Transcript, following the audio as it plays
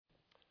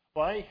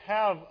Well, I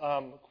have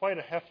quite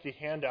a hefty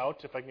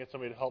handout, if I can get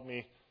somebody to help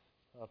me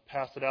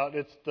pass it out.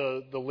 It's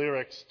the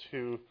lyrics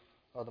to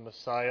the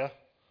Messiah.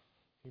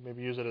 You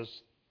maybe use it as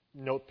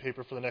note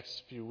paper for the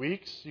next few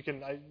weeks.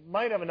 I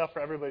might have enough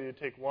for everybody to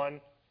take one.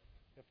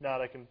 If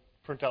not, I can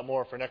print out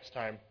more for next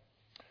time.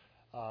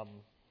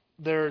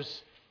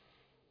 There's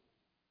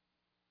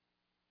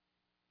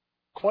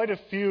quite a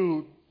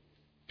few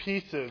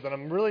pieces, and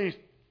I'm really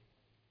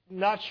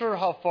not sure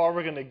how far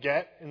we're going to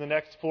get in the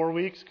next 4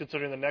 weeks,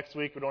 considering the next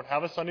week we don't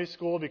have a Sunday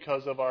school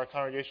because of our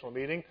congregational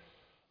meeting.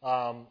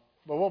 But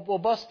we'll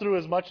bust through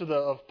as much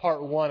of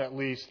part one at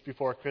least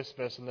before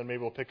Christmas, and then maybe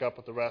we'll pick up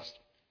with the rest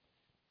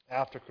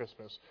after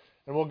Christmas.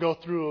 And we'll go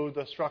through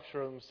the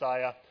structure of the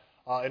Messiah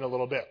in a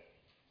little bit.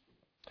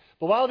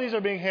 But while these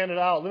are being handed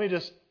out, let me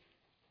just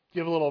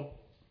give a little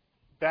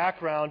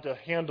background to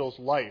Handel's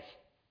life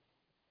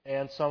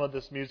and some of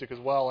this music as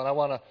well. And I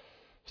want to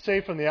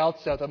say from the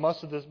outset that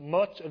much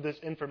of this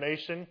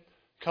information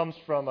comes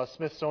from a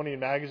Smithsonian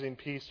Magazine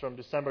piece from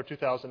December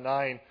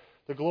 2009,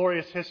 The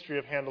Glorious History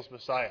of Handel's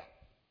Messiah.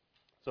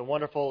 It's a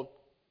wonderful,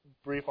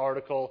 brief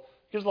article.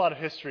 It gives a lot of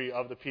history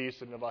of the piece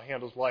and about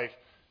Handel's life.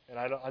 And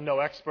I'm no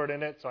expert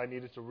in it, so I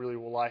needed to really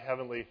rely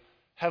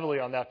heavily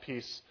on that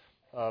piece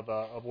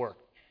of work.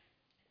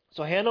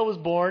 So Handel was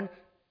born,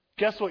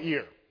 guess what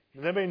year?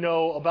 Does anybody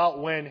know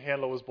about when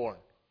Handel was born?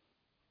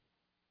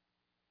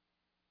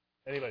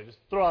 Anybody, just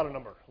throw out a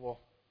number.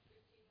 Well,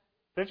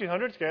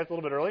 1500s, okay, that's a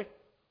little bit early.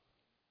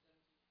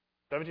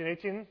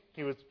 1718,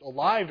 he was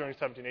alive during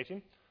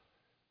 1718.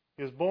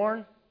 He was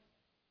born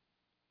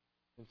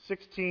in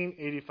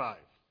 1685.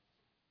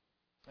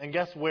 And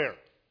guess where?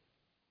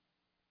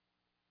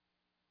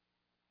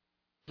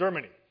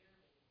 Germany.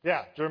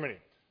 Yeah, Germany.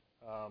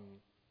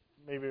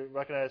 Maybe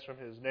recognized from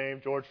his name,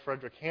 George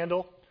Frederick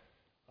Handel.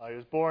 He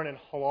was born in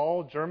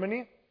Halle,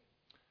 Germany,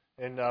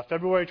 in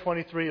February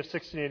 23 of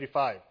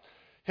 1685.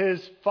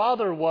 His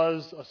father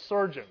was a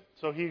surgeon,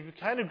 so he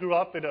kind of grew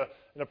up in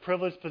a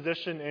privileged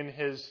position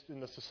in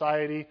the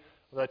society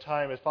of that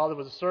time. His father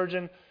was a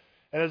surgeon,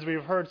 and as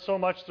we've heard so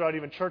much throughout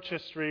even church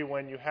history,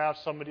 when you have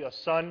a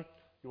son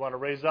you want to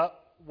raise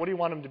up, what do you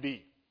want him to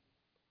be?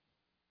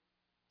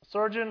 A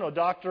surgeon, a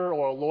doctor,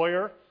 or a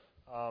lawyer?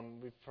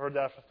 We've heard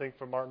that, I think,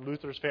 from Martin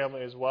Luther's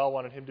family as well,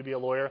 wanted him to be a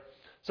lawyer.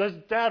 So his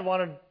dad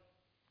wanted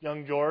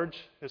young George,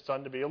 his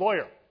son, to be a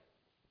lawyer.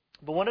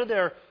 But one of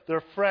their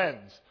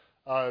friends,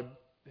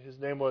 his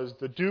name was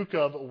the Duke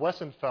of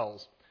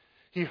Weissenfels.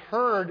 He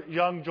heard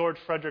young George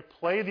Frederick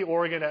play the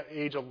organ at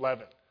age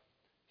 11.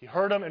 He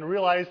heard him and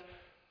realized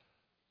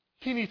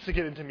he needs to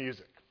get into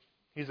music.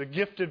 He's a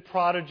gifted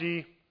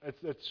prodigy.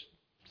 It's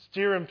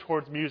steer him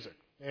towards music,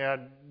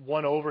 and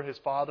won over his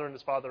father, and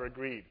his father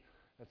agreed.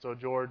 And so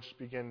George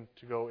began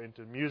to go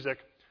into music.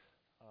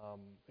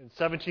 In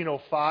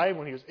 1705,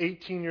 when he was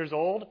 18 years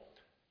old,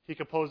 he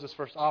composed his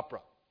first opera.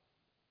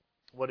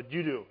 What did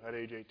you do at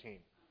age 18?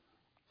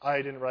 I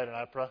didn't write an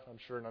opera. I'm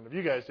sure none of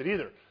you guys did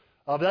either.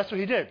 But that's what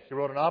he did. He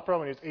wrote an opera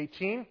when he was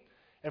 18.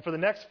 And for the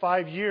next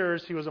 5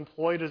 years, he was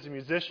employed as a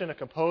musician, a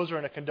composer,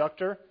 and a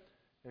conductor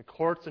in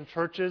courts and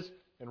churches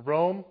in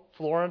Rome,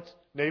 Florence,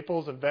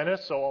 Naples, and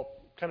Venice. So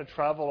kind of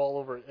traveled all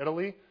over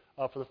Italy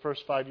for the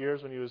first 5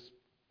 years when he was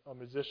a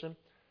musician.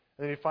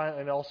 And then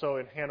and also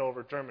in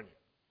Hanover, Germany.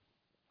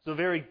 So a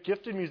very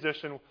gifted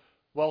musician,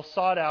 well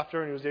sought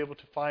after, and he was able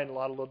to find a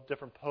lot of little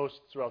different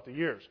posts throughout the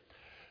years.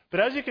 But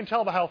as you can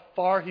tell by how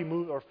far he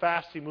moved, or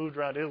fast he moved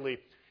around Italy,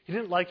 he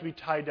didn't like to be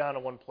tied down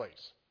in one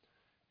place.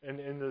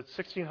 In the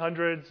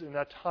 1600s, in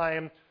that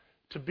time,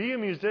 to be a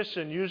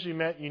musician usually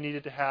meant you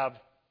needed to have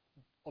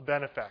a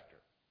benefactor.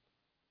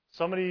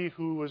 Somebody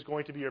who was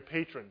going to be your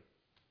patron,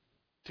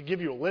 to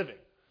give you a living,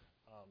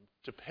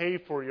 to pay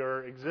for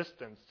your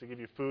existence, to give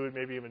you food,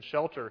 maybe even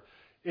shelter,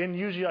 in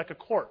usually like a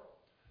court.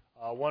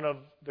 One of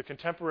the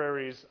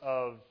contemporaries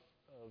of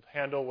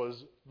Handel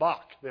was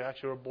Bach. They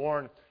actually were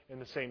born in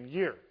the same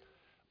year.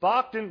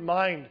 Bach didn't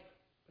mind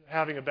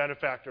having a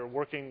benefactor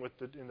working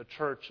in the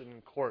church and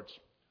in courts.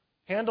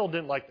 Handel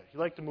didn't like that. He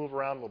liked to move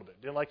around a little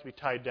bit. Didn't like to be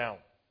tied down.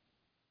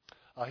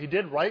 He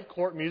did write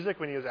court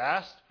music when he was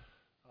asked.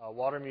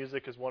 Water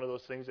music is one of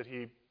those things that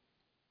he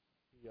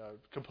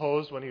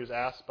composed when he was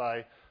asked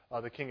by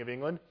the King of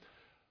England.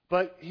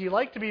 But he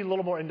liked to be a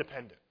little more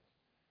independent.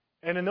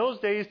 And in those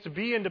days, to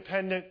be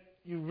independent,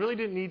 you really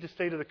didn't need to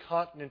stay to the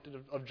continent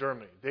of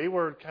Germany. They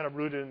were kind of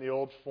rooted in the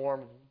old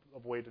form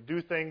of way to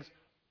do things.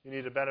 You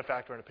needed a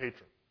benefactor and a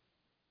patron.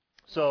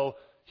 So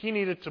he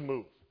needed to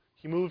move.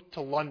 He moved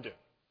to London.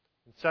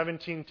 In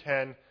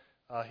 1710,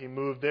 he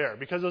moved there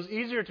because it was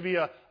easier to be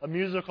a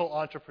musical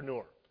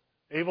entrepreneur,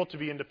 able to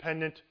be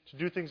independent, to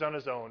do things on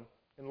his own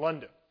in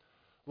London.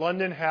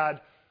 London had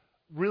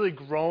really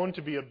grown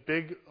to be a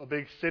big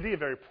city, a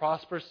very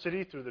prosperous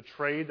city through the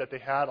trade that they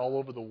had all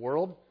over the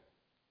world.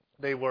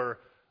 They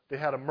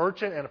had a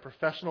merchant and a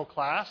professional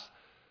class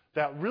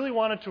that really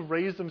wanted to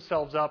raise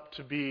themselves up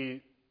to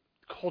be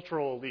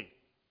cultural elite.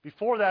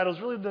 Before that, it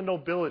was really the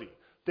nobility.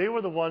 They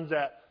were the ones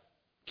that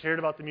cared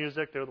about the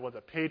music. They were the ones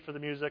that paid for the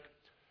music.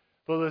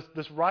 But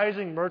this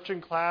rising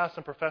merchant class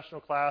and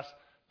professional class,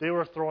 they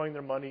were throwing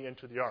their money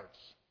into the arts.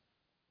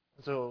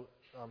 So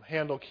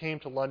Handel came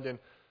to London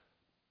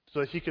so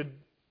that he could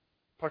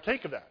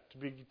partake of that,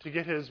 to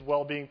get his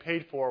well-being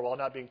paid for while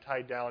not being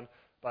tied down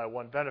by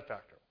one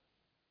benefactor.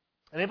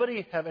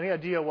 Anybody have any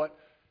idea what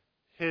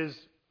his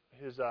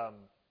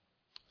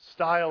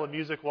style of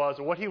music was,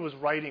 or what he was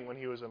writing when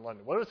he was in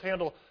London? What was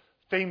Handel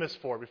famous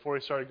for before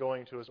he started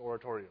going to his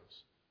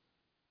oratorios?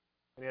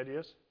 Any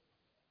ideas?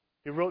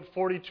 He wrote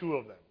 42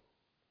 of them.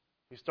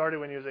 He started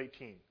when he was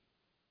 18.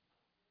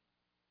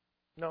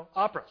 No,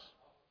 operas.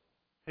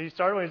 He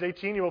started when he was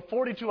 18. He wrote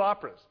 42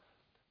 operas,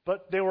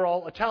 but they were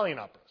all Italian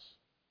operas.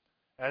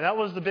 And that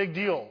was the big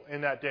deal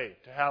in that day,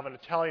 to have an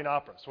Italian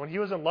opera. So when he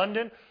was in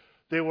London,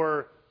 they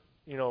were,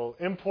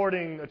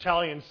 importing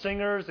Italian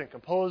singers and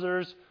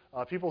composers,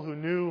 people who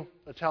knew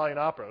Italian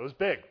opera. It was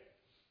big.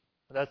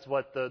 That's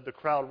what the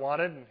crowd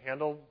wanted, and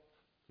Handel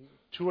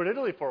toured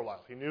Italy for a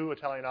while. He knew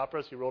Italian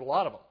operas. He wrote a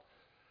lot of them.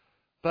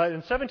 But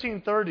in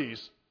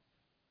 1730s,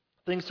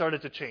 things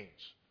started to change.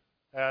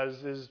 As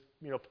is,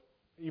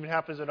 even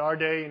happens in our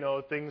day,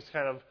 things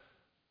kind of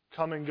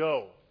come and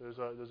go.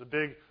 There's a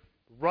big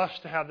rush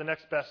to have the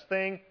next best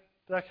thing.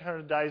 That kind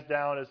of dies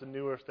down as the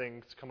newer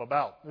things come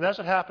about. And that's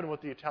what happened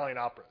with the Italian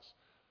operas.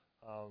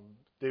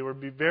 They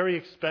would be very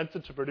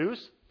expensive to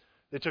produce.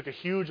 They took a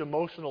huge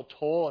emotional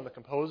toll on the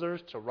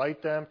composers to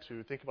write them,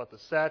 to think about the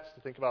sets,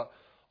 to think about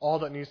all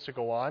that needs to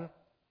go on.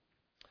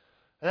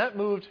 And that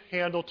moved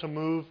Handel to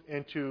move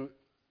into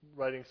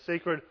writing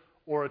sacred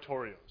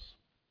oratorios.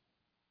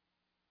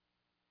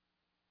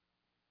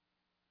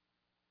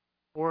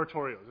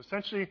 Oratorios.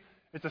 Essentially,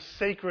 it's a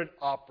sacred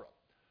opera.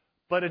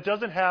 But it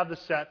doesn't have the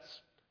sets.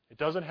 It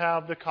doesn't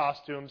have the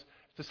costumes.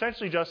 It's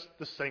essentially just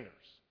the singers.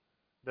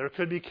 There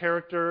could be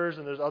characters,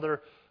 and there's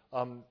other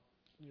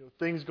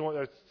things going.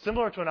 It's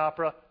similar to an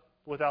opera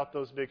without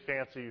those big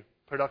fancy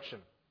production.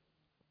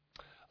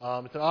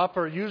 It's an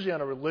opera usually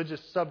on a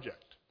religious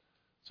subject.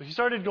 So he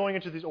started going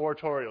into these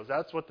oratorios.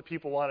 That's what the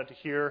people wanted to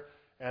hear,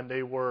 and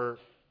they were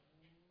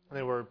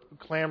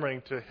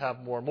clamoring to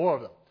have more and more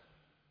of them.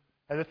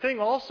 And the thing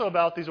also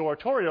about these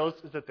oratorios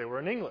is that they were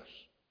in English.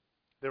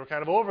 They were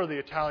kind of over the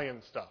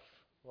Italian stuff.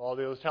 All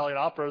the Italian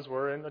operas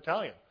were in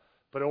Italian.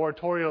 But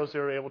oratorios, they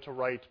were able to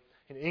write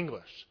in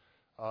English.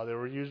 They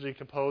were usually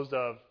composed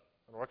of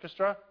an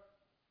orchestra,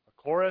 a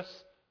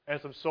chorus, and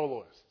some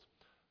soloists.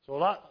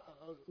 So a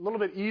little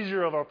bit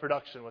easier of a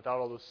production without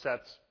all those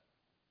sets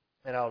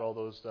and out all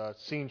those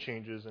scene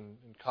changes and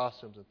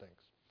costumes and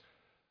things.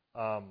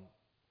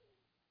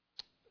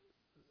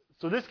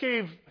 So this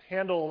gave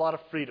Handel a lot of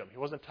freedom. He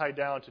wasn't tied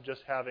down to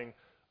just having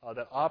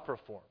that opera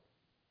form.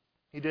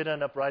 He did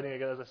end up writing,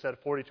 again, as I said,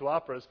 42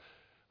 operas,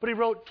 but he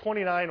wrote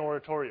 29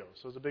 oratorios.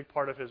 So it was a big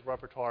part of his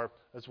repertoire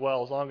as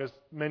well, as long as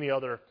many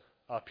other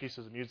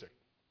pieces of music.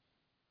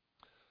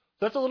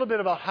 So that's a little bit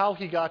about how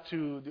he got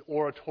to the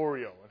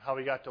oratorio and how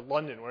he got to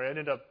London, where he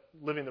ended up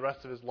living the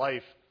rest of his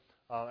life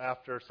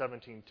after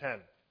 1710.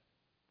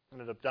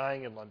 Ended up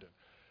dying in London.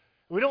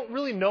 We don't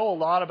really know a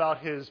lot about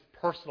his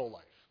personal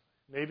life.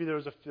 Maybe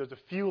there's a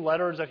few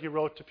letters that he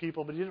wrote to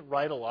people, but he didn't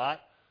write a lot.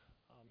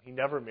 He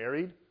never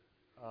married.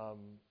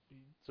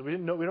 So we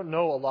don't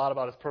know a lot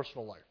about his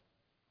personal life.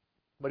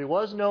 But he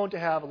was known to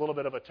have a little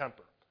bit of a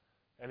temper.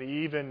 And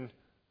he even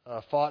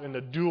fought in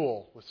a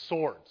duel with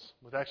swords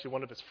with actually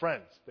one of his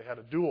friends. They had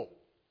a duel.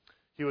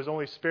 He was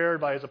only spared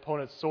by his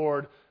opponent's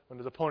sword when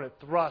his opponent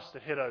thrust.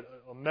 It hit a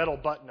metal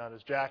button on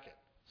his jacket.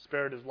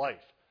 Spared his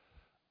life.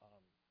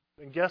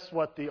 And guess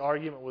what the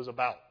argument was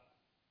about?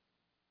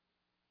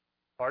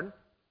 Pardon?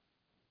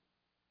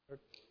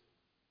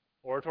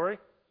 Oratory?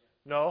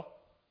 No.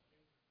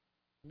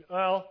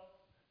 Well,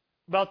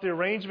 about the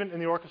arrangement in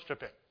the orchestra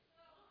pit.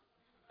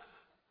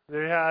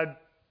 They had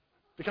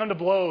become to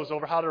blows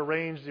over how to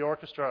arrange the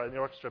orchestra in the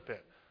orchestra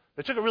pit.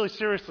 They took it really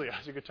seriously,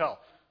 as you could tell.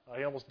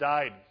 He almost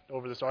died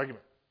over this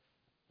argument.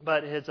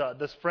 But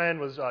this friend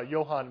was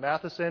Johann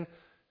Mattheson,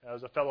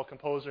 as a fellow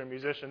composer and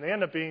musician. They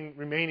ended up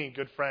remaining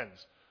good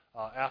friends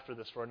after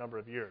this for a number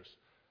of years.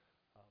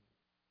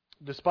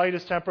 Despite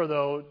his temper,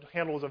 though,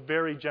 Handel was a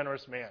very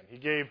generous man. He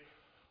gave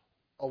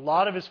a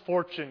lot of his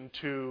fortune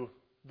to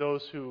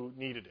those who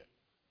needed it.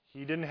 He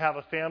didn't have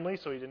a family,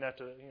 so he didn't have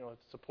to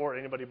support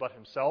anybody but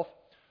himself.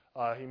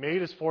 He made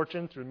his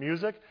fortune through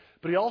music,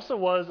 but he also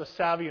was a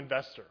savvy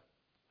investor.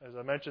 As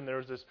I mentioned, there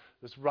was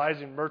this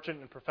rising merchant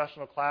and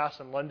professional class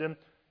in London.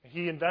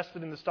 He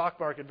invested in the stock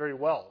market very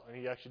well, and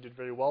he actually did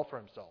very well for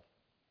himself.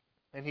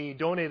 And he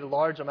donated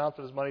large amounts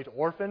of his money to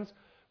orphans,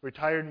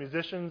 retired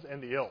musicians,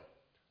 and the ill.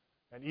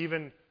 And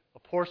even a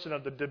portion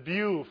of the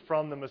debut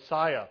from the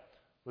Messiah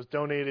was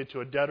donated to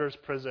a debtor's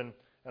prison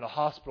and a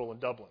hospital in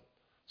Dublin.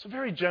 So a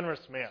very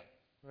generous man.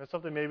 And that's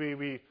something maybe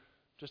we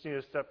just need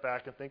to step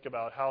back and think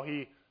about, how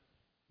he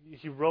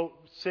wrote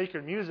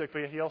sacred music,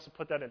 but he also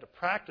put that into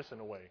practice in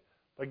a way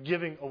by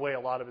giving away a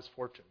lot of his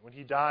fortune. When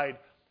he died,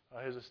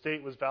 his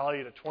estate was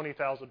valued at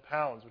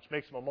 £20,000, which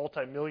makes him a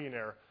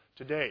multimillionaire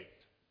today.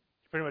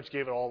 He pretty much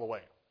gave it all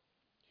away.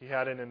 He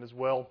had it in his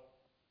will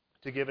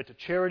to give it to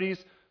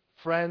charities,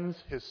 friends,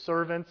 his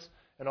servants,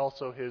 and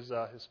also his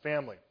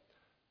family.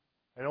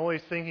 And the only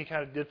thing he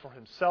kind of did for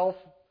himself,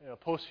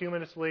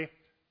 posthumously,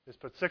 is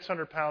put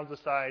 600 pounds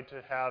aside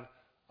to have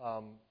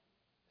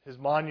his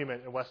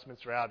monument in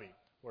Westminster Abbey,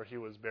 where he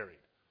was buried.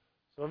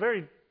 So a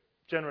very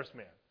generous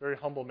man, very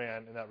humble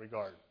man in that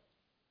regard,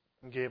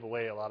 and gave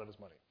away a lot of his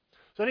money.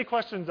 So any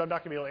questions, I'm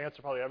not going to be able to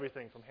answer probably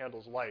everything from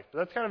Handel's life, but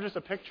that's kind of just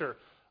a picture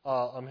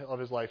of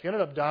his life. He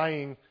ended up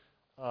dying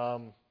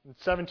in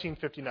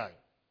 1759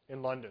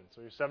 in London,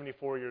 so he was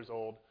 74 years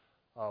old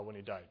when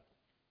he died.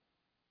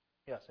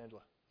 Yes,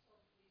 Angela.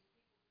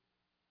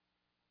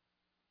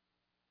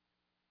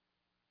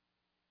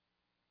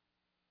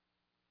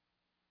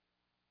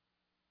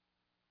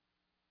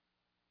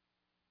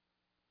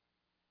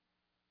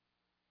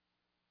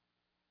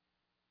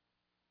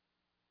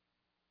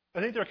 I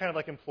think they're kind of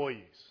like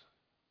employees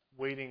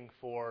waiting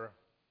for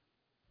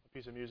a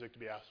piece of music to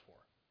be asked for.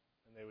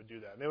 And they would do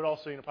that. And they would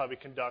also probably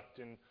conduct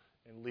and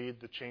lead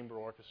the chamber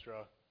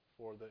orchestra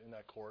in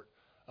that court.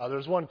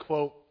 There's one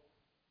quote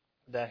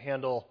that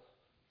Handel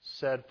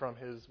said from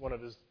one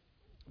of his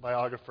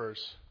biographers.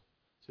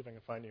 See if I can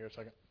find it here a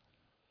second.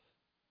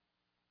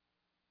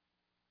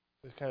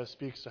 It kind of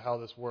speaks to how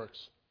this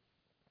works.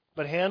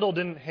 But Handel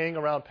didn't hang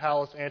around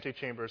palace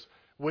antechambers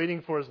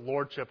waiting for his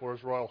lordship or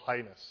his royal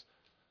highness,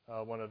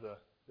 one of the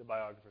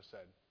biographers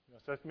said.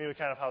 So that's maybe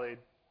kind of how they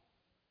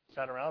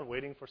sat around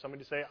waiting for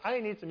somebody to say, I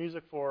need some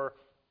music for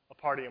a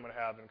party I'm going to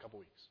have in a couple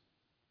weeks.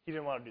 He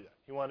didn't want to do that.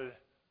 He wanted to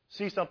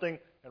see something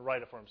and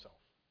write it for himself.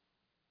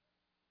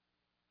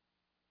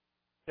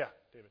 Yeah,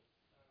 David.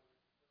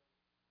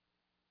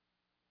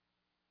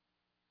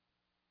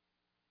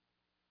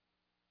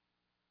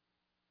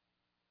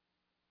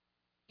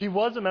 He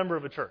was a member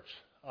of a church.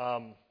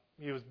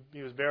 He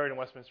was buried in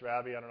Westminster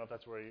Abbey. I don't know if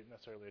that's where he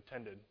necessarily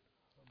attended.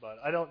 But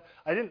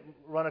I didn't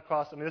run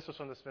across, this was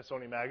from the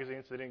Smithsonian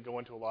Magazine, so they didn't go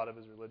into a lot of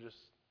his religious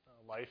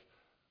life.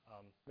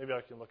 Maybe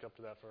I can look up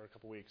to that for a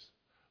couple weeks.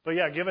 But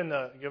yeah, given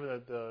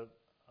that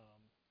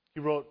he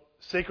wrote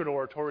sacred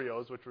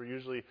oratorios, which were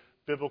usually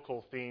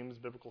biblical themes,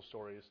 biblical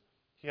stories,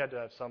 he had to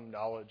have some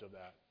knowledge of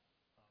that.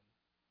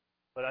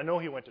 But I know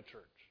he went to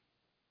church.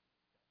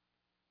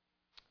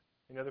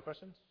 Any other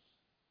questions?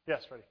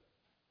 Yes, Freddie.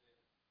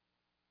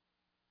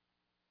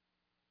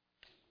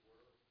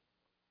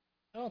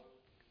 Oh.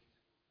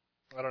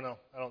 I don't know.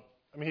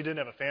 He didn't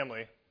have a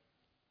family.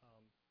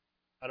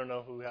 I don't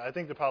know who. I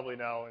think they're probably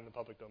now in the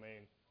public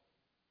domain.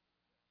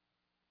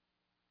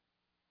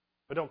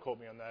 But don't quote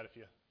me on that if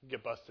you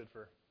get busted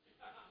for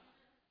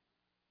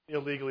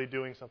illegally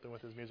doing something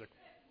with his music.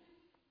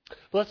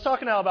 But let's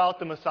talk now about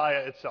the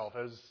Messiah itself.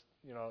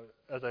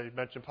 As I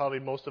mentioned, probably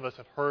most of us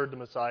have heard the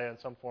Messiah in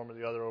some form or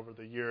the other over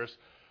the years.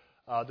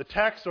 The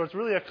text, or it's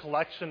really a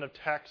collection of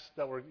texts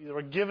that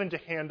were given to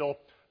Handel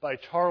by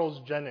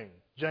Charles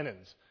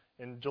Jennens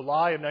in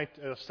July of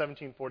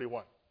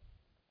 1741.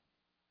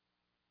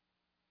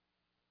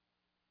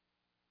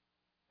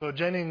 So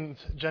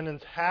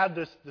Jennens had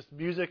this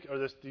music,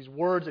 or these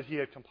words that he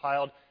had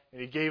compiled,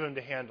 and he gave them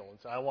to Handel and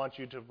said, I want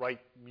you to write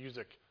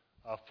music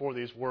for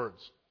these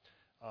words.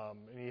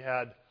 And he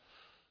had,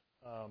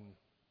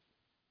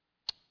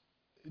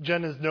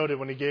 Jennens noted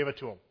when he gave it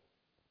to him,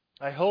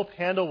 I hope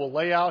Handel will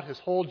lay out his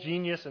whole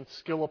genius and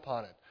skill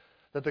upon it,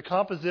 that the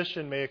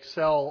composition may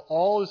excel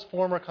all his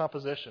former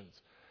compositions,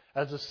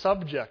 as the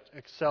subject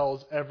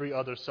excels every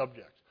other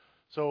subject.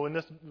 So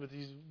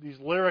these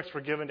lyrics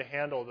were given to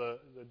Handel, the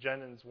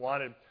Jennens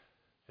wanted.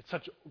 It's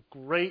such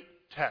great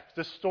text.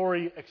 This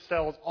story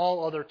excels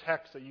all other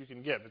texts that you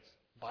can give. It's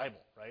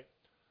Bible, right?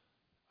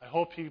 I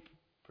hope he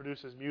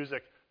produces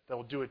music that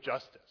will do it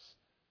justice.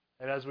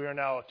 And as we are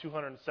now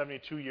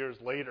 272 years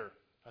later,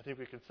 I think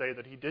we can say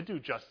that he did do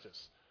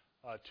justice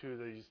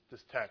to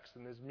this text.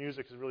 And his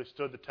music has really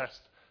stood the test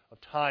of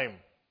time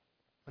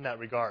in that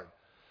regard.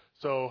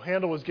 So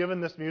Handel was given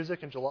this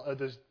music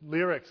this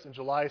lyrics in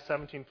July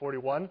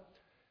 1741,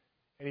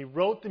 and he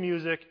wrote the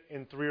music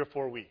in 3 or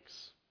 4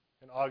 weeks,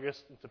 in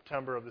August and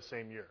September of the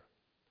same year.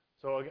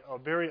 So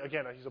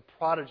he's a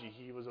prodigy.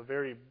 He was a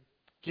very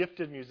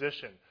gifted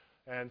musician,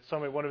 and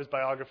one of his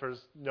biographers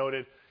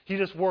noted he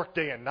just worked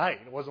day and night.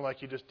 It wasn't like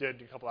he just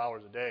did a couple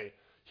hours a day.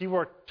 He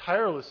worked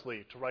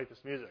tirelessly to write this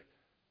music.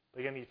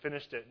 But again, he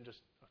finished it in just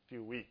a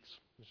few weeks,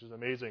 which is an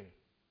amazing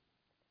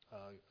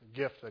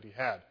gift that he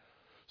had.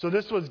 So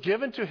this was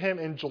given to him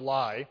in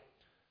July.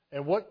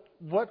 And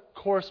what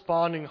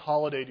corresponding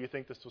holiday do you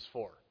think this was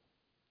for?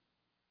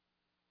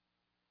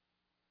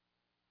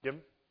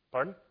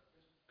 Pardon?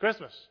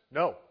 Christmas.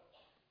 No.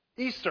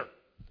 Easter.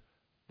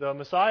 The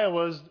Messiah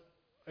was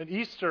an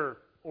Easter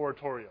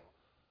oratorio.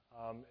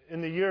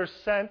 In the years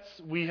since,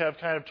 we have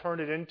kind of turned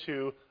it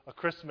into a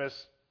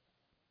Christmas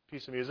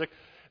piece of music,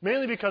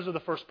 mainly because of the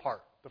first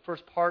part. The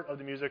first part of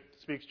the music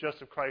speaks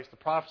just of Christ, the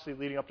prophecy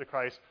leading up to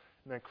Christ,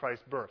 and then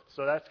Christ's birth.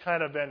 So that's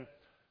kind of been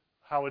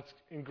how it's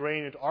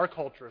ingrained into our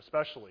culture,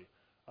 especially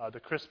the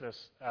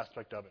Christmas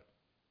aspect of it.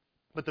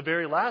 But the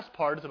very last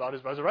part is about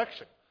his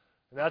resurrection.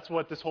 And that's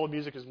what this whole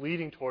music is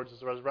leading towards,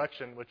 is the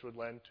resurrection, which would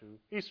lend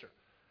to Easter.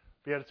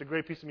 But yet it's a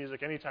great piece of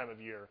music any time of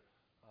year.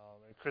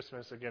 And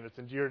Christmas, again, it's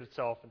endeared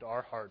itself into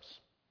our hearts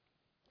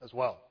as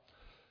well.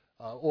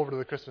 over to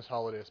the Christmas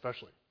holiday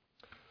especially.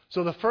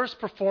 So the first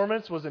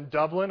performance was in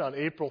Dublin on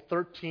April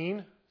 13,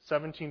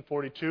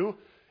 1742,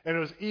 and it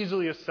was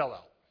easily a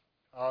sellout.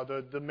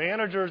 The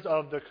managers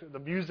of the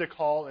music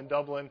hall in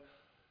Dublin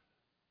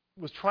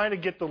was trying to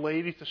get the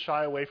ladies to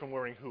shy away from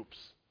wearing hoops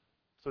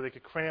so they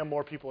could cram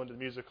more people into the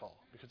music hall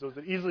because it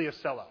was easily a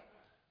sellout.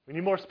 We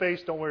need more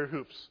space, don't wear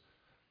hoops.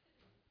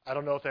 I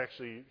don't know if they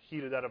actually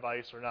heeded that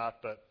advice or not,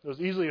 but it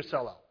was easily a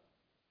sellout.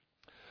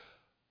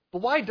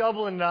 But why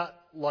Dublin, not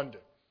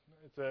London?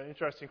 It's an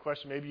interesting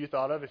question maybe you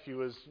thought of. If he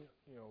was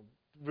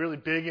really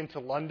big into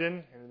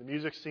London and the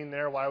music scene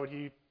there, why would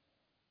he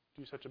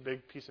do such a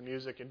big piece of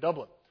music in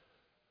Dublin?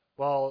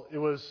 Well, it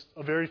was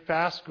a very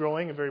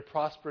fast-growing and very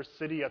prosperous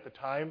city at the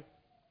time,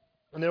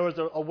 and there was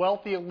a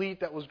wealthy elite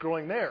that was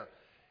growing there.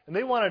 And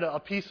they wanted a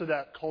piece of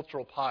that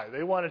cultural pie.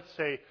 They wanted to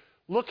say,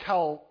 look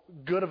how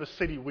good of a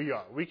city we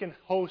are. We can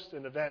host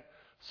an event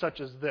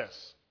such as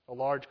this, a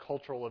large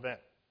cultural event.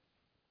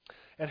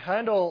 And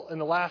Handel, in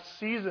the last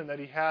season that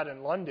he had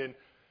in London,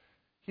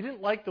 he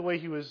didn't like the way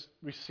he was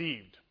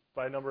received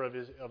by a number of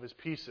his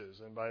pieces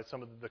and by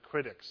some of the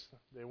critics.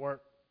 They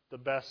weren't the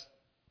best.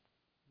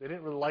 They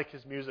didn't really like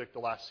his music the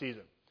last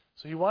season.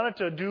 So he wanted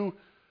to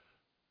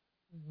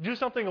do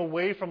something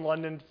away from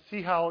London to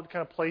see how it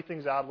kind of play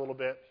things out a little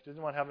bit. He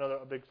didn't want to have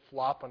a big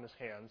flop on his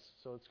hands.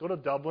 So let's go to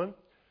Dublin.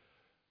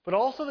 But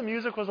also the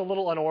music was a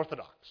little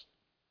unorthodox.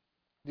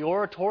 The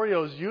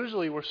oratorios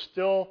usually were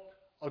still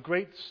a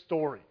great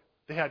story.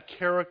 They had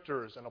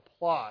characters and a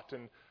plot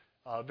and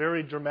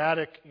very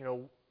dramatic,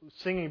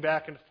 singing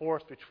back and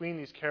forth between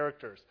these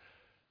characters.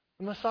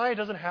 The Messiah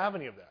doesn't have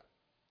any of that.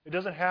 It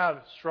doesn't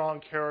have strong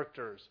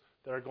characters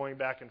that are going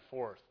back and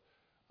forth.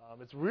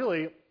 It's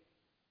really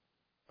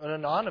an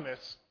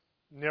anonymous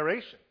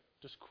narration,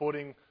 just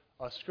quoting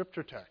a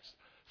scripture text.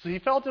 So he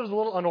felt it was a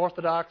little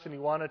unorthodox, and he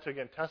wanted to,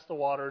 again, test the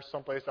waters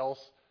someplace else,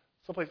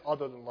 someplace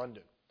other than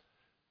London.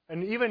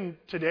 And even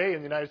today in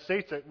the United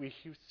States, that we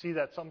see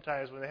that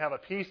sometimes when they have a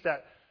piece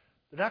that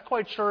they're not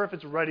quite sure if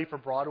it's ready for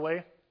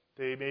Broadway,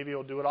 they maybe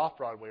will do it off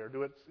Broadway or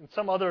do it in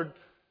some other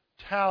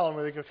town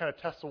where they can kind of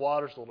test the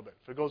waters a little bit.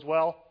 If it goes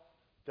well,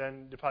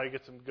 then they probably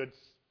get some good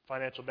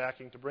financial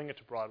backing to bring it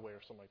to Broadway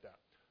or something like that.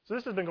 So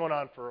this has been going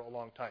on for a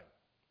long time.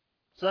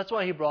 So that's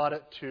why he brought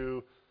it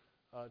to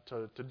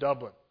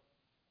Dublin.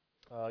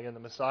 Again, the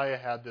Messiah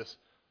had this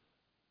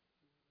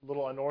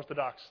little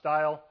unorthodox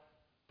style,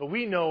 but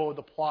we know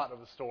the plot of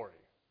the story.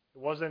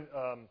 It wasn't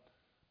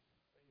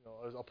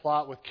a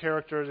plot with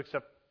characters,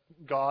 except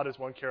God is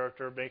one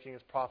character making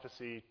his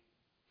prophecy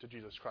to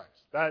Jesus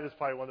Christ. That is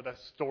probably one of the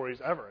best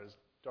stories ever, as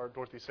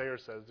Dorothy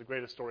Sayers says, the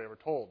greatest story ever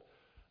told.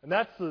 And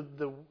that's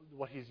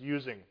what he's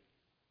using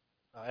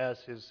as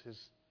his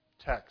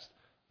text,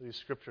 these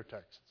scripture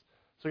texts.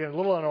 So again, a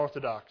little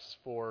unorthodox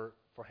for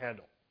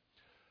Handel.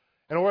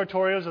 And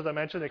oratorios, as I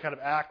mentioned, they kind of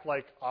act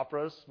like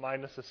operas,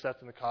 minus the sets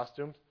and the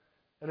costumes.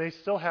 And they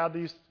still have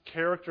these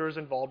characters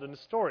involved in the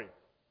story.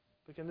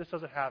 But again, this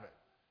doesn't have it.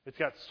 It's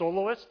got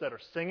soloists that are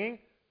singing,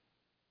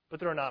 but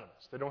they're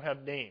anonymous. They don't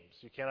have names.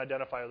 You can't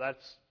identify,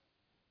 that's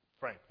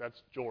Frank,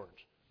 that's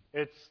George.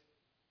 It's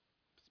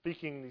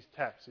speaking these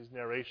texts, these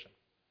narration.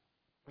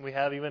 And we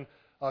have even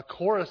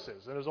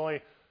choruses. And there's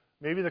only,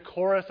 maybe the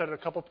chorus at a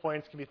couple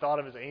points can be thought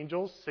of as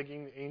angels,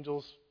 singing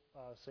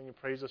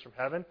praises from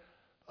heaven.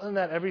 Other than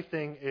that,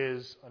 everything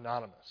is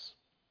anonymous,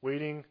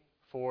 waiting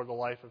for the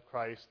life of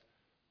Christ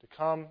to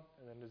come,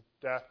 and then his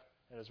death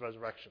and his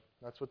resurrection.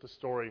 That's what the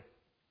story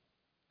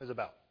is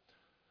about.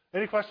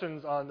 Any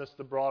questions on this,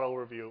 the broad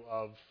overview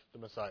of the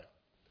Messiah?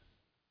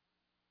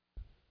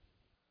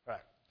 All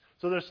right.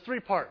 So there's 3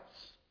 parts.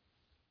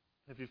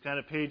 If you've kind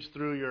of paged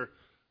through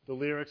the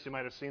lyrics, you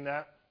might have seen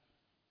that.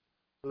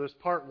 So there's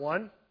part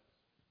 1. And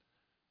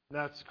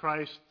that's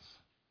Christ's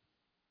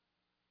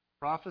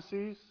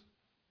prophecies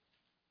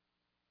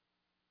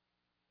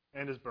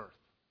and his birth.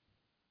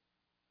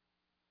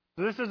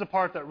 So this is the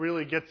part that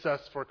really gets us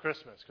for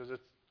Christmas, because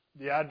it's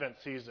the Advent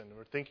season.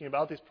 We're thinking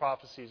about these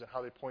prophecies and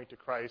how they point to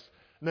Christ,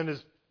 and then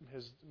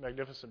his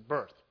magnificent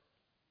birth.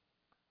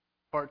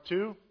 Part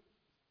 2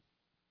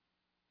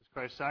 is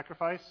Christ's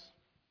sacrifice.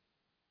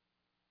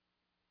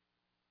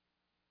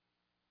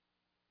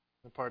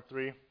 And part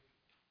 3,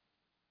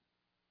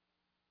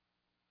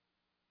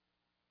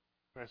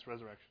 Christ's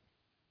resurrection.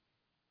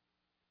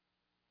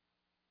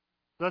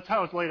 So that's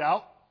how it's laid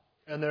out.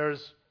 And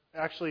there's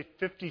actually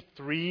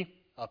 53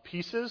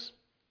 pieces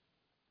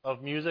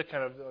of music,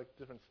 kind of like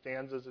different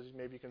stanzas, as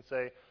maybe you can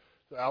say,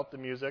 throughout the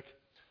music.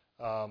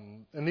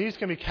 And these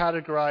can be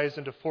categorized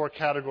into 4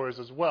 categories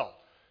as well.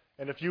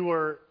 And if you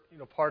were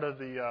part of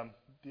the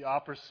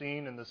opera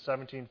scene in the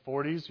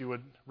 1740s, you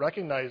would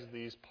recognize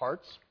these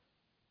parts.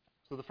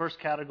 So the first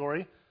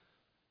category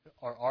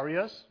are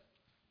arias.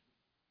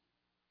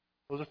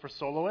 Those are for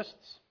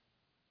soloists.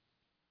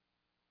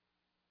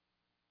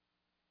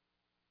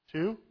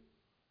 2,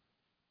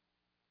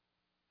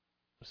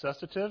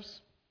 recitatives.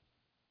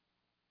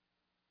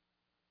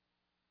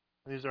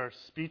 These are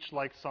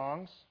speech-like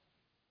songs.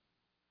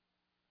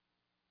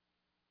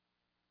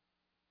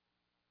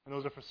 And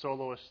those are for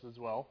soloists as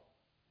well.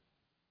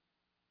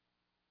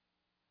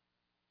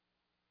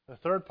 The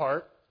third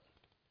part,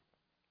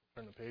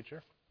 turn the page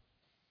here,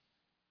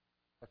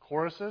 are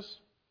choruses.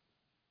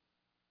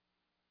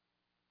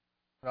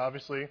 And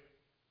obviously,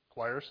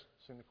 choirs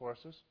sing the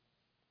choruses.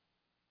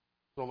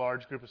 So a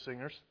large group of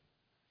singers.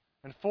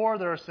 And 4,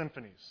 there are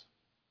symphonies.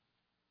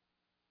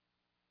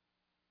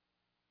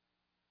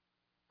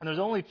 And there's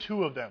only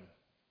 2 of them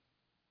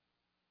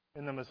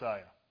in the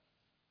Messiah.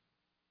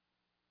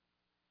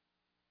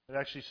 It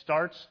actually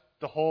starts,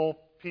 the whole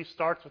piece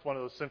starts with one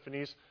of those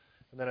symphonies,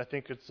 and then I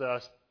think it's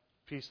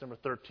piece number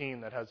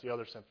 13 that has the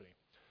other symphony.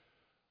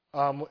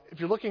 If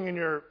you're looking in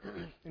your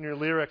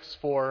lyrics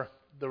for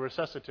the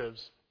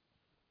recitatives,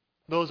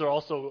 those are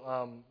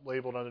also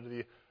labeled under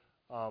the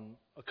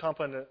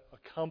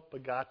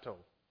accompagato.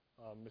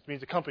 It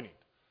means accompanied.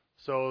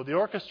 So the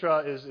orchestra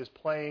is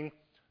playing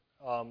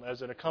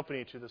as an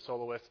accompaniment to the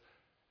soloist,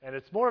 and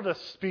it's more of a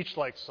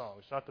speech-like song.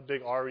 It's not the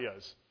big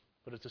arias,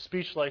 but it's a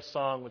speech-like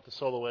song with the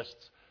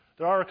soloists.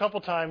 There are a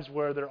couple times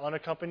where they're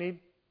unaccompanied,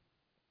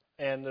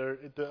 and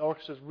the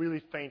orchestra is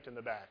really faint in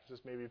the back,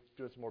 just maybe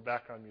doing some more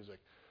background music,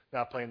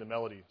 not playing the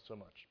melody so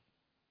much.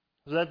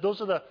 So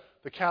those are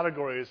the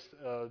categories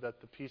that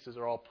the pieces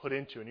are all put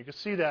into, and you can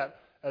see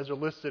that as they're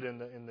listed in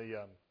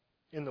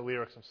the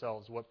lyrics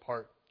themselves, what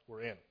part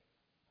we're in.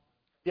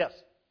 Yes.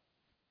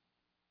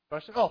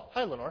 Question? Oh,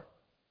 hi, Lenore.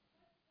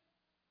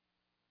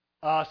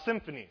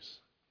 Symphonies.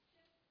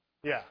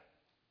 Yeah.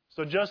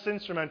 So just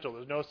instrumental.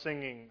 There's no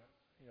singing,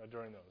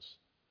 during those.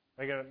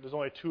 Again, there's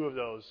only 2 of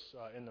those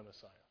in the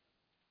Messiah.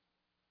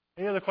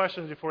 Any other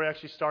questions before we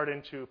actually start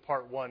into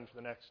part 1 for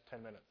the next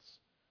 10 minutes?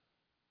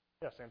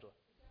 Yes, Angela.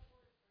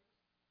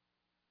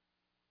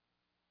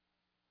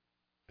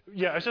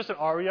 Yeah, it's just an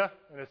aria,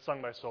 and it's sung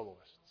by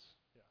soloists.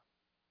 Yeah.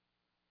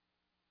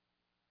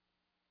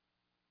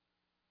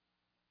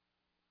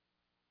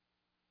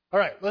 All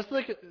right, let's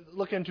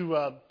look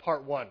into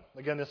part 1.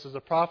 Again, this is a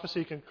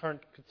prophecy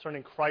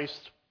concerning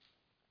Christ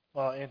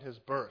and his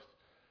birth.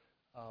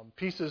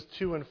 Pieces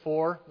 2 and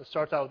 4, it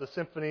starts out with a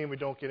symphony, and we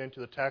don't get into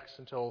the text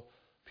until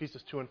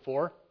pieces 2 and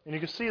 4. And you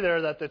can see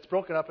there that it's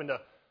broken up into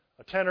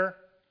a tenor,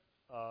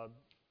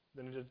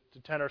 then the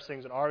tenor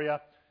sings an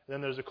aria, and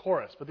then there's a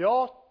chorus. But they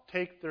all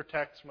take their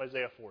text from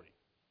Isaiah 40.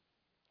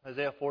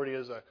 Isaiah 40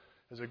 is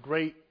a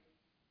great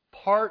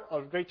part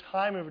of a great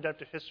time in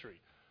redemptive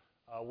history,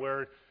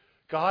 where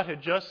God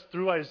had just,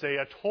 through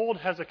Isaiah, told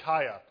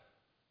Hezekiah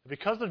that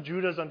because of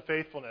Judah's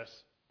unfaithfulness,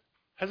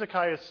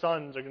 Hezekiah's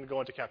sons are going to go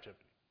into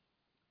captivity.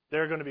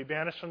 They're going to be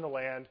banished from the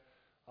land.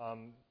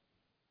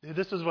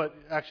 This is what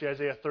actually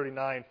Isaiah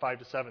 39,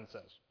 5-7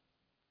 says.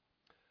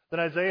 Then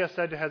Isaiah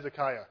said to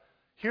Hezekiah,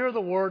 "Hear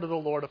the word of the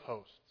Lord of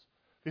hosts.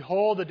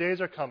 Behold, the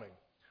days are coming,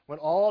 when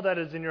all that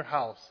is in your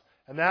house,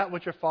 and that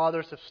which your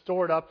fathers have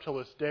stored up till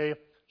this day,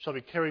 shall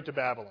be carried to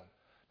Babylon.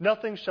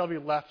 Nothing shall be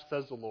left,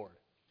 says the Lord.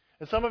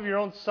 And some of your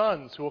own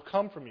sons who will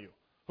come from you,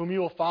 whom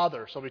you will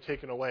father, shall be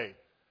taken away.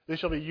 They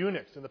shall be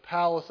eunuchs in the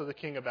palace of the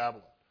king of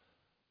Babylon."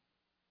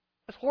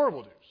 That's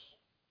horrible news.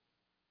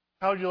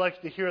 How would you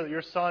like to hear that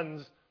your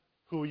sons,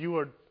 who you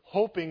were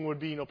hoping would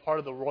be part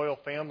of the royal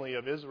family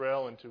of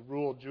Israel and to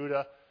rule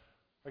Judah,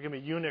 are going to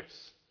be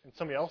eunuchs in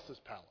somebody else's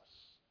palace?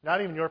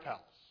 Not even your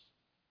palace.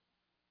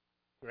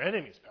 Your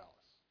enemy's palace.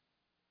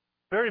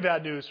 Very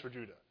bad news for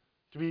Judah.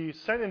 To be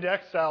sent into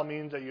exile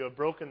means that you have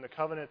broken the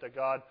covenant that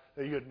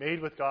you had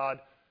made with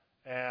God,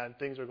 and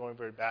things are going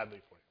very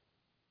badly for you.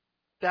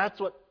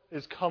 That's what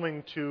is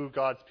coming to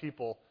God's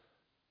people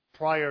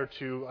prior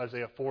to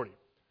Isaiah 40.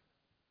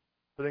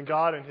 But then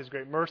God, in his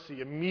great mercy,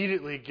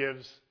 immediately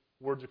gives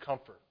words of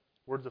comfort,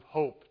 words of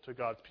hope to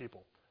God's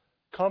people.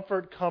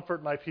 "Comfort,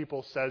 comfort my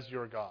people, says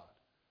your God."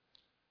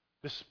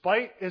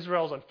 Despite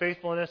Israel's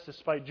unfaithfulness,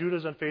 despite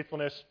Judah's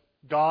unfaithfulness,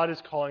 God is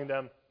calling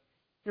them,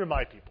 "You're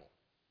my people.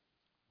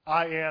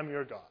 I am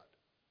your God.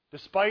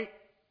 Despite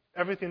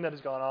everything that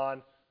has gone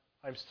on,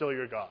 I'm still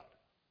your God."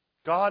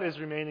 God is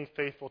remaining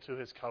faithful to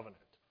his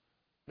covenant.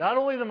 Not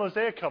only the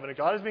Mosaic covenant,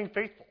 God is being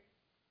faithful.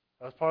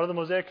 That's part of the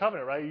Mosaic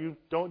covenant, right? You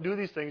don't do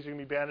these things, you're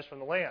going to be banished from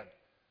the land.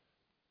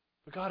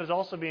 But God is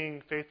also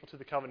being faithful to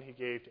the covenant he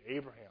gave to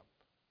Abraham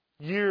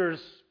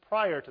years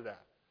prior to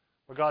that,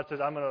 where God says,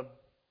 "I'm going to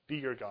be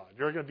your God.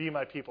 You're going to be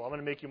my people. I'm going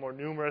to make you more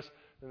numerous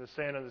than the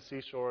sand on the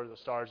seashore or the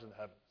stars in the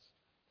heavens."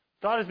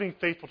 God is being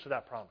faithful to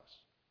that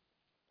promise.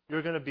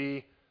 You're going to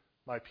be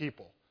my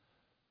people.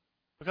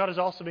 But God is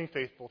also being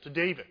faithful to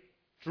David.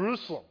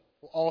 Jerusalem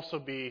will also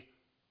be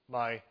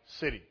my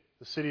city,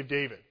 the city of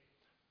David.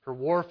 Her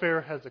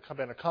warfare has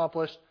been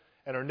accomplished,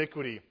 and her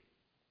iniquity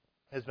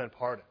has been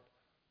pardoned.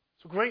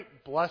 So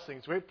great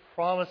blessings, great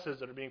promises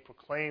that are being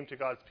proclaimed to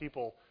God's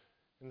people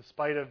in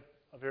spite of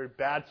a very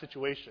bad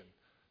situation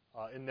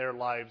in their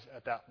lives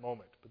at that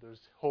moment. But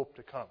there's hope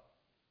to come.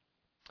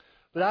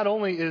 But not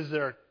only is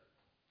there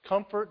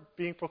comfort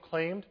being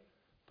proclaimed,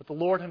 but the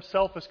Lord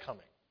himself is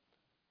coming.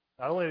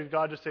 Not only did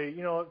God just say,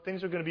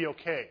 things are going to be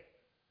okay,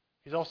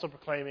 he's also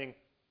proclaiming,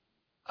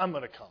 "I'm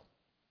going to come.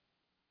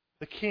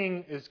 The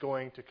king is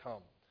going to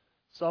come.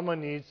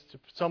 Someone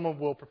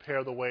will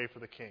prepare the way for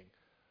the king."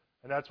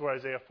 And that's where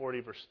Isaiah 40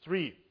 verse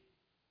 3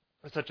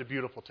 is such a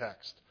beautiful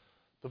text.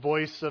 The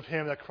voice of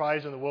him that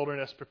cries in the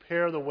wilderness,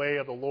 prepare the way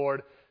of the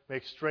Lord,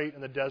 make straight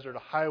in the desert a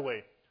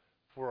highway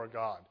for our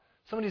God.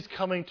 Somebody's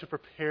coming to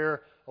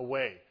prepare a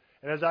way.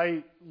 And as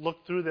I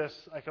look through this,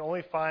 I can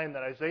only find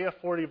that Isaiah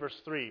 40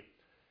 verse 3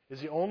 is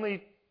the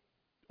only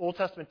Old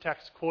Testament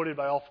text quoted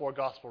by all four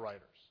gospel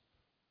writers.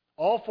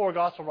 All four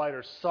gospel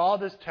writers saw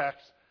this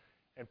text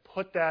and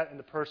put that in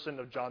the person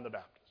of John the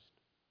Baptist.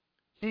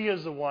 He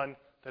is the one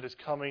that is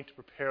coming to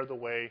prepare the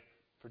way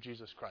for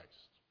Jesus Christ.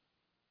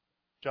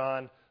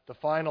 John, the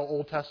final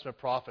Old Testament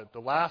prophet, the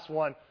last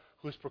one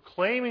who's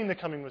proclaiming the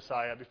coming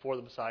Messiah before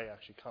the Messiah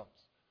actually comes.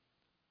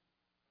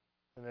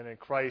 And then in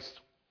Christ,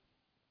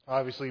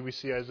 obviously we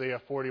see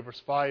Isaiah 40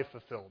 verse 5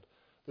 fulfilled.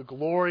 The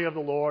glory of the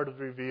Lord was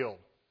revealed,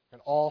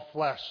 and all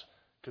flesh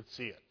could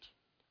see it.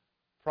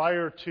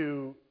 Prior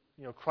to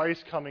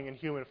Christ coming in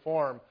human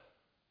form,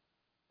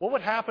 what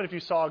would happen if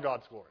you saw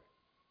God's glory?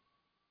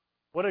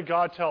 What did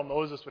God tell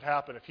Moses would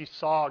happen if he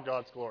saw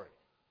God's glory?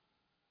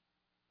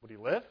 Would he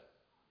live?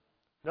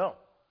 No.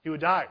 He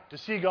would die. To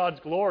see God's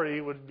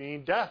glory would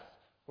mean death.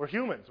 We're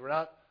humans. We're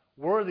not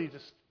worthy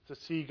to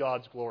see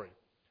God's glory.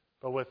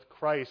 But with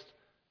Christ,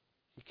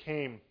 he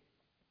came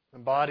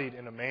embodied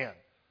in a man.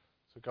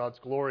 So God's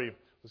glory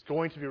was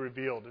going to be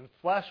revealed. And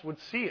flesh would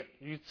see it.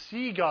 You'd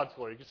see God's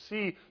glory. You could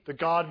see the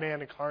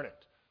God-man incarnate.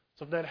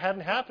 Something that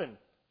hadn't happened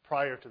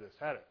prior to this,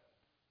 had it?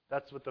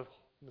 That's what the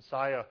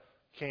Messiah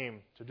came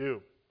to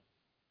do.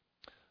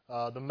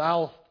 The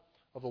mouth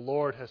of the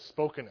Lord has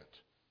spoken it.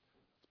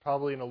 It's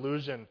probably an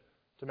allusion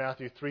to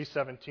Matthew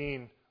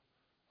 3:17.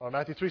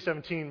 Matthew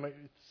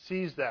 3:17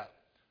 sees that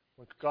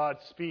when God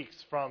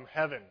speaks from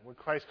heaven, when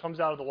Christ comes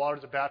out of the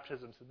waters of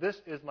baptism, says,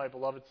 "This is my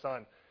beloved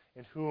Son,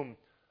 in whom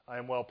I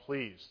am well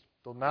pleased."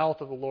 The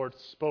mouth of the Lord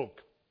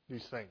spoke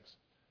these things.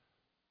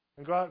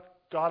 And God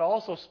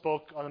also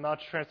spoke on the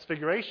Mount of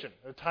Transfiguration,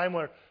 at a time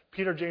where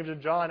Peter, James,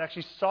 and John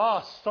actually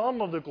saw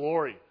some of the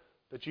glory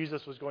that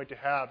Jesus was going to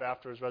have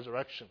after his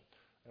resurrection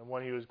and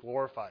when he was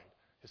glorified.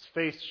 His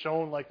face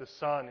shone like the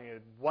sun. He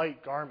had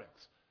white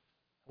garments.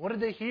 What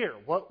did they hear?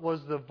 What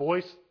was the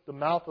voice, the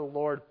mouth of the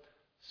Lord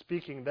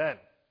speaking then?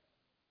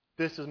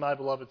 "This is my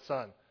beloved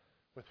Son,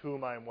 with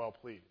whom I am well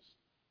pleased."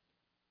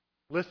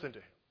 Listen to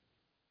him.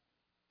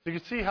 So you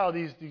can see how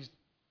these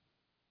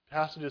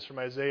passages from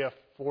Isaiah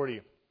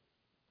 40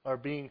 are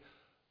being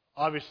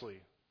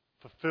obviously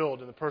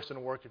fulfilled in the person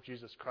and work of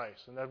Jesus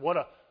Christ. And that what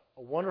a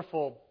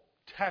wonderful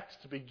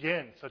text to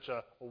begin such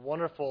a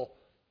wonderful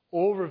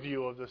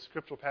overview of the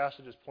scriptural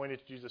passages pointing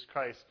to Jesus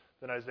Christ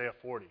than Isaiah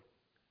 40.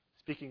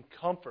 Speaking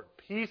comfort,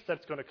 peace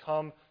that's going to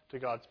come to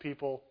God's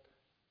people.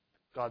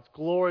 God's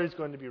glory is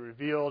going to be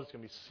revealed. It's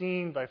going to be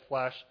seen by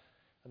flesh.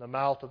 And the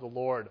mouth of the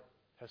Lord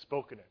has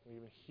spoken it. We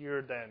even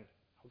hear then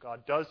how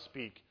God does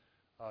speak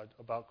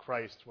about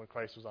Christ when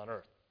Christ was on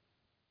earth.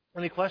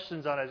 Any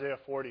questions on Isaiah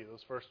 40,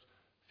 those first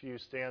few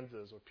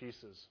stanzas or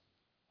pieces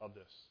of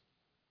this?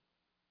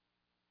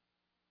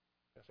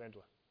 Yes,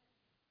 Angela.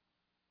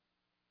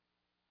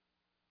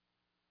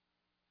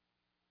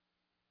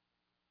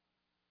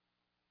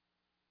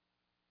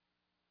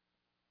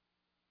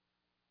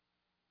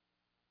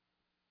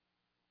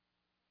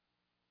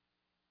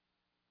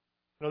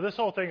 This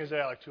whole thing is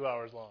like 2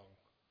 hours long.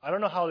 I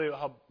don't know how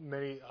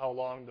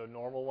long the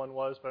normal one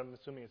was, but I'm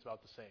assuming it's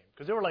about the same.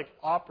 Because they were like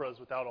operas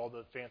without all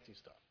the fancy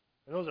stuff.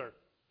 And those are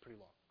pretty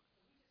long.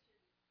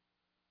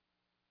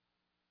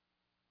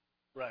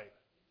 Right.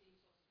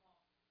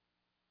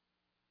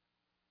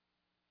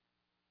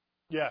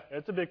 Yeah,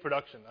 it's a big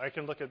production. I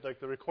can look at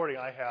the recording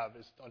I have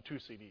is on 2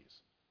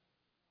 CDs.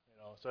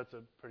 So that's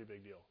a pretty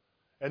big deal.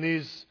 And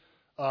these,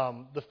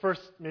 the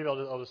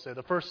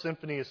first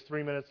symphony is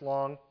 3 minutes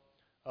long.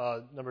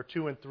 Number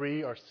 2 and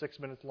 3 are 6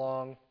 minutes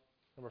long.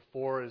 Number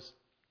 4 is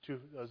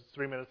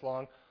 3 minutes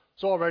long.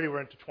 So already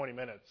we're into 20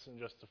 minutes in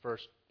just the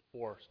first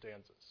 4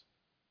 stanzas.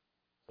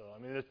 So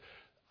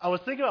I was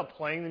thinking about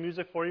playing the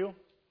music for you,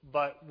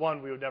 but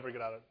one, we would never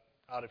get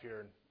out of here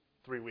in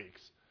 3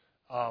 weeks.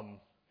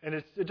 And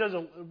it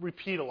doesn't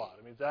repeat a lot.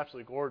 It's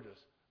absolutely gorgeous,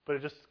 but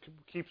it just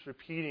keeps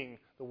repeating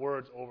the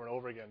words over and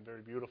over again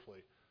very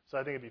beautifully. So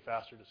I think it'd be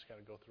faster just to kind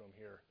of go through them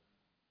here,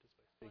 just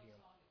by speaking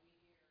them.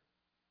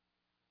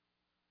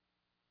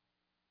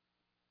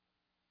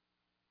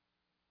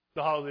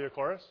 The Hallelujah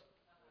Chorus?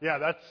 Yeah,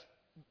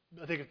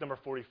 I think it's number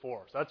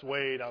 44. So that's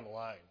way down the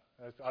line.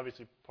 That's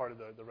obviously part of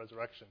the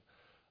resurrection.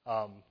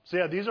 So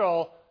yeah, these are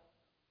all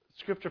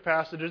scripture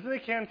passages, and they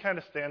can kind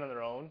of stand on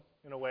their own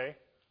in a way,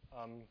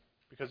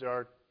 because they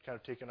are kind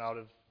of taken out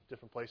of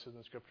different places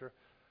in Scripture.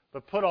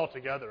 But put all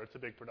together, it's a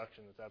big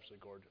production. It's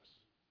absolutely gorgeous.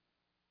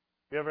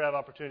 If you ever have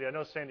opportunity, I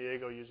know San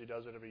Diego usually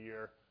does it every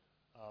year.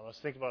 I was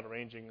thinking about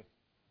arranging.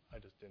 I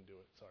just didn't do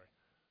it. Sorry.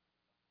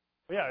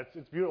 But yeah,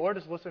 it's beautiful. Or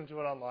just listen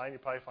to it online. You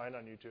probably find it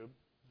on YouTube.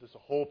 There's a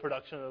whole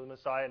production of the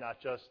Messiah, not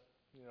just,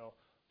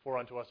 For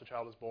Unto Us a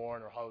Child is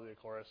Born or Hallelujah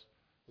Chorus.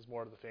 There's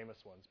more of the famous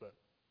ones. But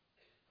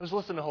just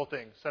listen to the whole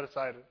thing. Set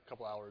aside a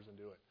couple hours and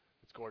do it.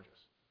 It's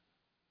gorgeous.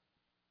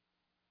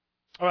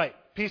 All right,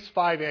 piece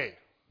 5A,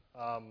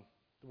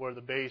 where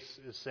the bass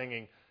is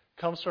singing,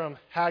 comes from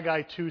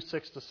Haggai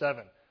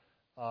 2:6-7.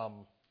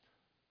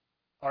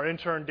 Our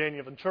intern,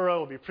 Daniel Ventura,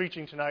 will be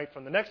preaching tonight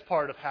from the next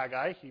part of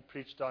Haggai. He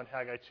preached on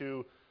Haggai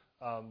 2,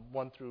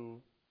 1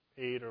 through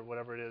 8 or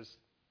whatever it is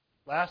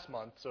last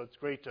month. So it's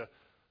great to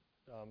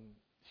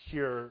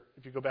hear.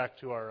 If you go back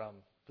to our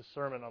the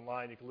sermon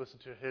online, you can listen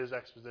to his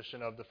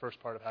exposition of the first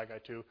part of Haggai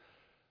 2.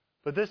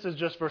 But this is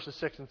just verses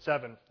 6 and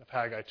 7 of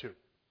Haggai 2.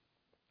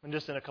 And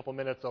just in a couple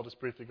minutes, I'll just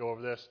briefly go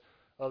over this.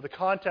 The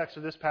context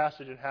of this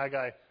passage in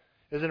Haggai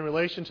is in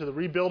relation to the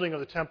rebuilding of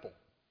the temple.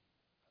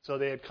 So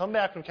they had come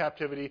back from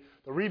captivity,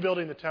 they're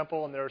rebuilding the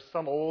temple, and there are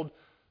some old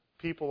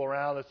people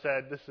around that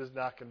said this is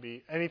not going to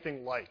be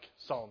anything like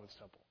Solomon's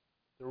temple.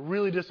 They're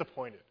really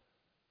disappointed.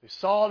 They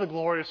saw the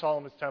glory of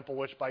Solomon's temple,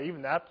 which by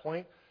even that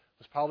point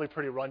was probably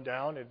pretty run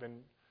down. It had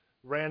been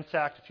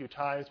ransacked a few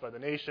times by the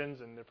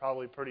nations, and they're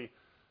probably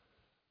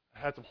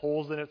had some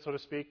holes in it, so to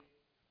speak.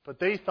 But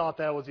they thought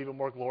that was even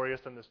more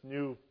glorious than this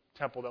new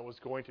temple that was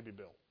going to be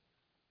built.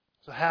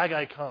 So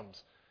Haggai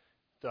comes.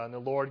 And the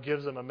Lord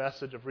gives them a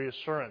message of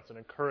reassurance and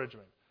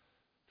encouragement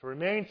to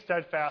remain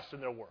steadfast in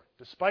their work.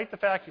 Despite the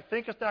fact you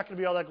think it's not going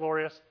to be all that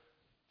glorious,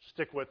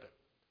 stick with it.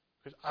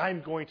 Because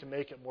I'm going to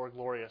make it more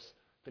glorious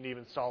than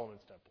even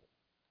Solomon's temple.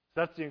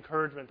 So that's the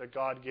encouragement that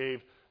God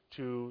gave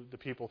to the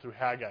people through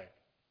Haggai.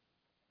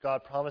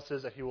 God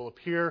promises that He will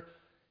appear.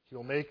 He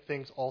will make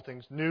all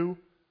things new.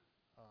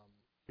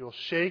 He will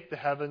shake the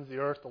heavens, the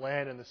earth, the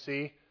land, and the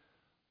sea.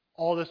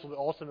 All this will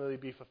ultimately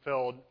be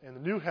fulfilled in the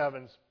new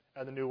heavens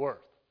and the new earth,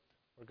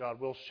 where God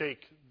will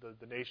shake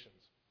the nations.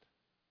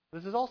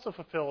 This is also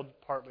fulfilled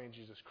partly in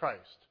Jesus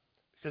Christ,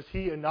 because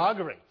He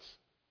inaugurates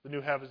the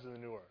new heavens and the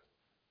new earth.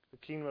 The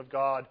kingdom of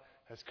God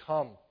has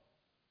come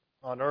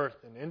on earth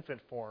in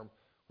infant form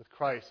with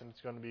Christ, and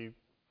it's going to be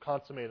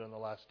consummated on the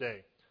last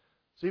day.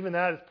 So even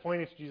that is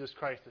pointing to Jesus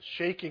Christ, the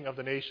shaking of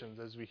the nations,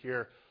 as we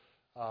hear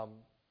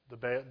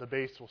the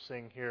bass will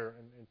sing here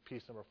in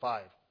piece number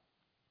 5.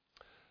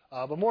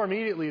 But more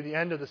immediately, the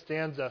end of the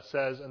stanza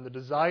says, "And the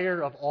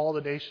desire of all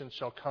the nations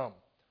shall come."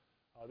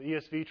 The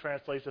ESV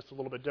translates this a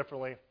little bit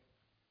differently.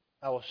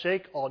 "I will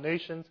shake all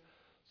nations,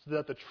 so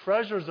that the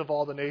treasures of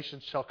all the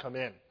nations shall come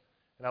in.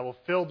 And I will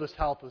fill this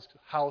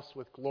house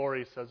with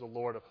glory, says the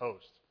Lord of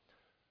hosts."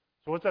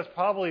 So what that's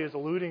probably is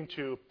alluding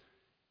to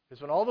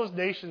is when all those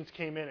nations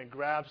came in and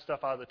grabbed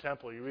stuff out of the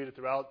temple. You read it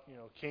throughout,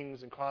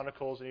 Kings and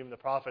Chronicles and even the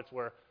prophets,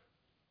 where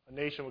a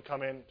nation would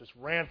come in, just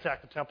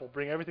ransack the temple,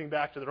 bring everything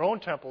back to their own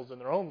temples in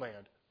their own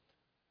land.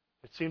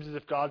 It seems as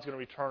if God's going to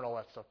return all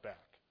that stuff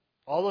back.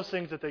 All those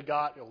things that they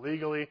got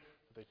illegally,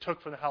 that they took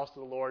from the house of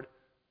the Lord,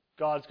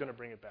 God's going to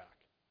bring it back.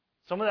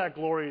 Some of that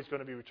glory is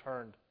going to be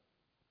returned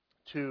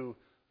to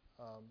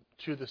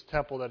this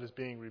temple that is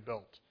being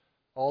rebuilt.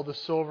 All the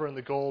silver and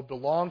the gold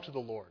belong to the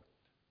Lord.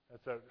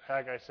 That's what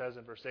Haggai says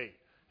in verse 8.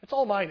 It's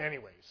all mine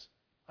anyways.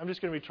 I'm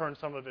just going to return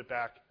some of it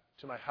back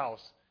to my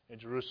house in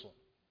Jerusalem,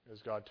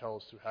 as God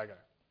tells through Haggai.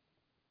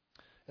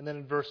 And then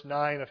in verse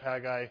 9 of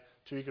Haggai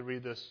 2, you can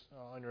read this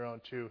on your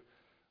own too.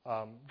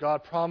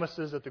 God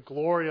promises that the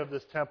glory of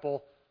this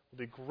temple will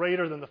be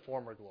greater than the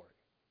former glory.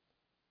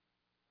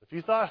 If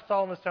you thought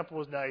Solomon's temple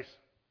was nice,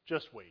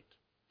 just wait.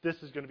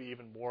 This is going to be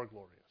even more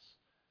glorious.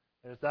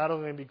 And it's not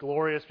only going to be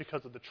glorious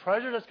because of the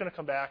treasure that's going to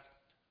come back,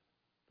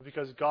 but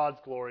because God's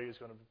glory is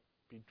going to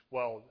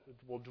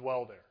will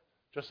dwell there.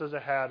 Just as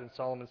it had in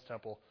Solomon's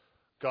temple,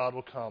 God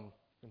will come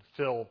and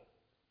fill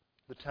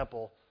the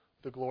temple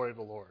with the glory of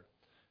the Lord.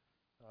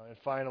 And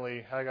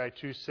finally, Haggai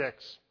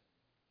 2:6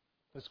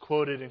 is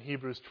quoted in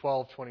Hebrews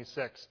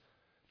 12:26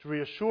 to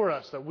reassure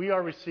us that we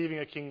are receiving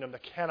a kingdom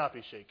that cannot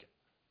be shaken.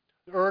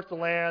 The earth, the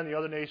land, the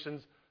other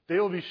nations, they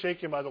will be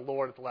shaken by the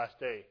Lord at the last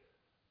day.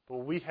 But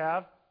what we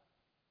have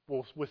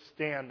will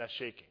withstand that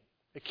shaking.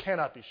 It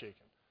cannot be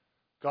shaken.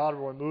 God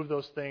will remove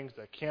those things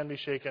that can be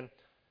shaken,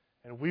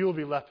 and we will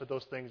be left with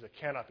those things that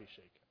cannot be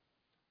shaken.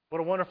 What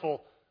a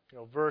wonderful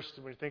verse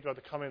when you think about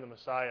the coming of the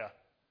Messiah.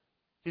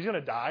 He's going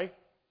to die.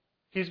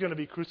 He's going to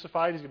be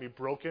crucified. He's going to be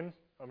broken.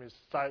 His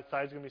side's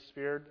going to be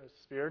speared.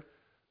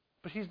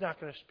 But he's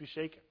not going to be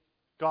shaken.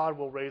 God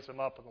will raise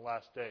him up on the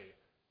last day.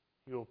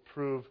 He will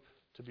prove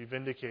to be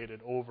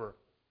vindicated over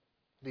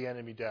the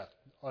enemy death,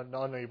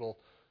 unable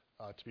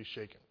to be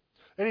shaken.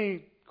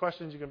 Any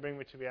questions you can bring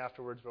to me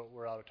afterwards, but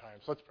we're out of time.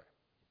 So let's pray.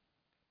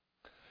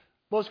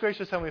 Most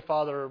gracious Heavenly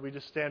Father, we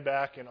just stand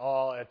back in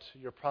awe at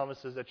your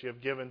promises that you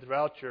have given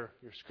throughout your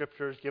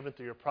scriptures, given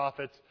through your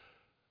prophets,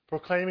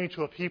 proclaiming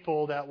to a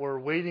people that were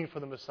waiting for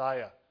the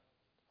Messiah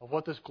of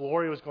what this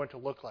glory was going to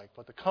look like,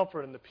 but the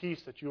comfort and the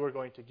peace that you were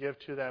going to give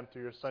to them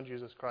through your Son,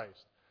 Jesus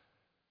Christ.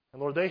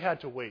 And Lord, they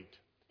had to wait.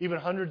 Even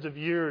hundreds of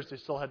years, they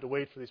still had to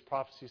wait for these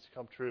prophecies to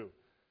come true.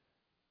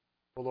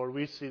 But Lord,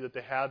 we see that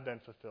they have been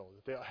fulfilled,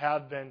 that they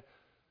have been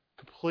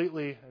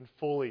completely and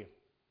fully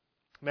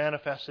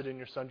manifested in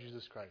your Son,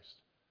 Jesus Christ,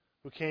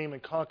 who came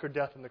and conquered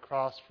death on the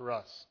cross for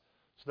us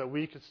so that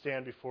we could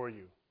stand before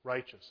you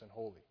righteous and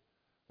holy.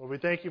 Lord, we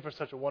thank you for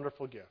such a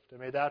wonderful gift. And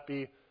may that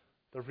be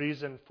the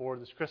reason for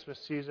this Christmas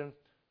season,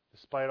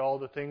 despite all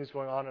the things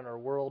going on in our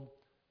world.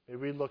 May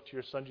we look to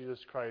your Son,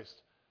 Jesus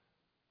Christ,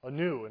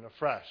 anew and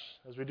afresh,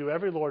 as we do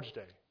every Lord's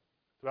Day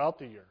throughout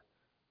the year.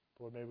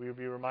 Lord, may we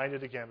be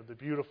reminded again of the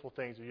beautiful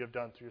things that you have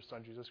done through your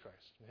Son, Jesus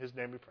Christ. In his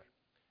name we pray.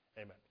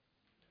 Amen.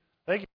 Thank you.